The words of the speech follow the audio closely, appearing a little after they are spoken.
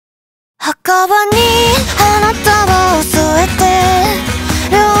墓場に花束を添えて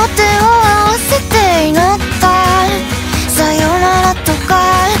両手を合わせて祈ったさよならとか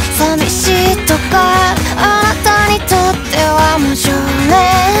寂しいとかあなたにとっては無情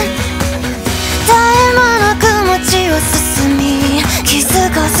ね絶え間なく街を進み気づ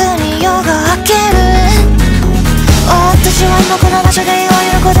かずに夜が明ける私は今この場所でいわ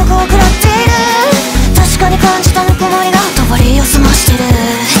ゆる孤独を食らっている確かに感じたぬくもりが帳を澄ましてる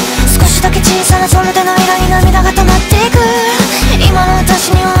少しだけ小さなその手のひらに涙が溜まっていく今の私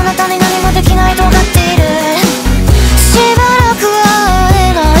にはあなたに何もできないと分かっているしばらくは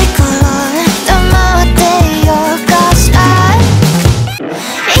会えないから黙っていようかしら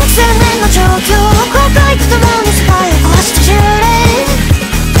幾千年の状況後悔とともに世界を壊して10年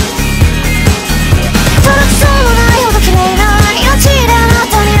届きそうもないほど綺麗な命であな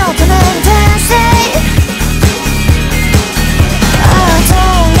たに求める転生ど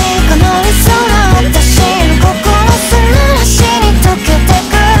うにかなりそうな私の心砂嵐に溶けて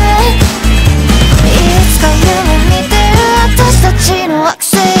くいつか夢見てる私たちの惑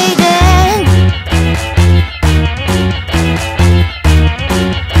星で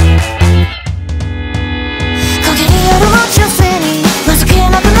陰にある街のせいに情け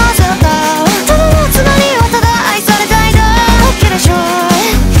なくなぜだただつなりはただ愛されたいだけでしょ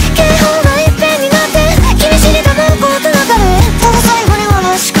警報がいっぺんになって君知りたく怖くなかれただ最後に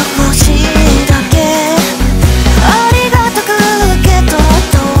話しか欲しいだけありがたく受け取っ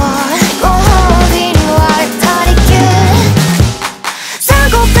たわご褒美に割れたり急残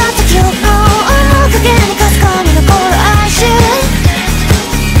酷だった記憶の面影にかすかに残る哀愁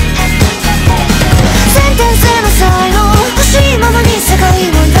先天性の才能欲しいままに世界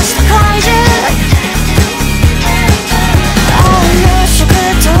を生かした怪獣無色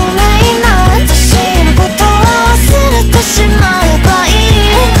透明な私のことを忘れてしまえばいい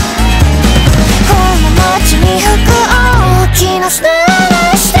この街に吹く大きな砂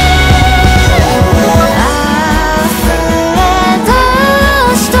嵐で溢れ出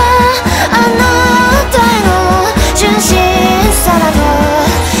したあなたへの純真さなど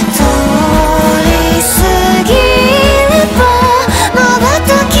通り過ぎれば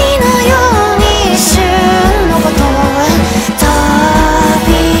瞬きのように一瞬のこと旅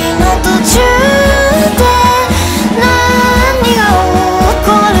の途中で何が起こ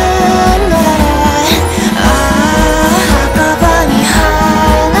るのだろう墓場に花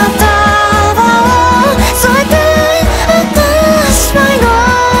束を添えて私は祈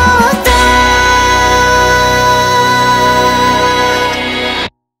った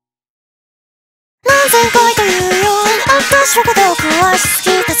何千回というよ私は孤独を愛しすぎ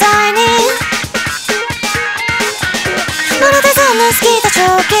た際にまるで残念すぎた情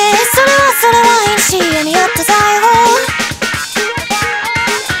景それはいにしえにあった財宝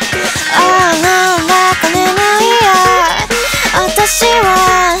なんだか眠いや私は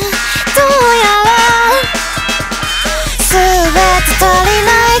どうやら全て足り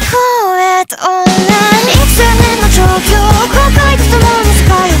ない声と同じ幾千年の状況後悔とともに世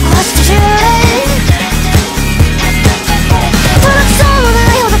界を壊して10年届きそうもな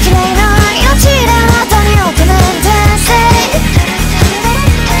いほど綺麗な命であなたに求める転生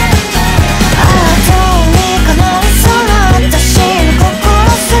どうにかなりそうな私の心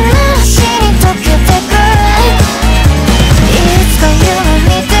砂嵐に溶けてくいつか夢見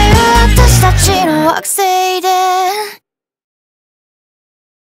てる私たちの惑星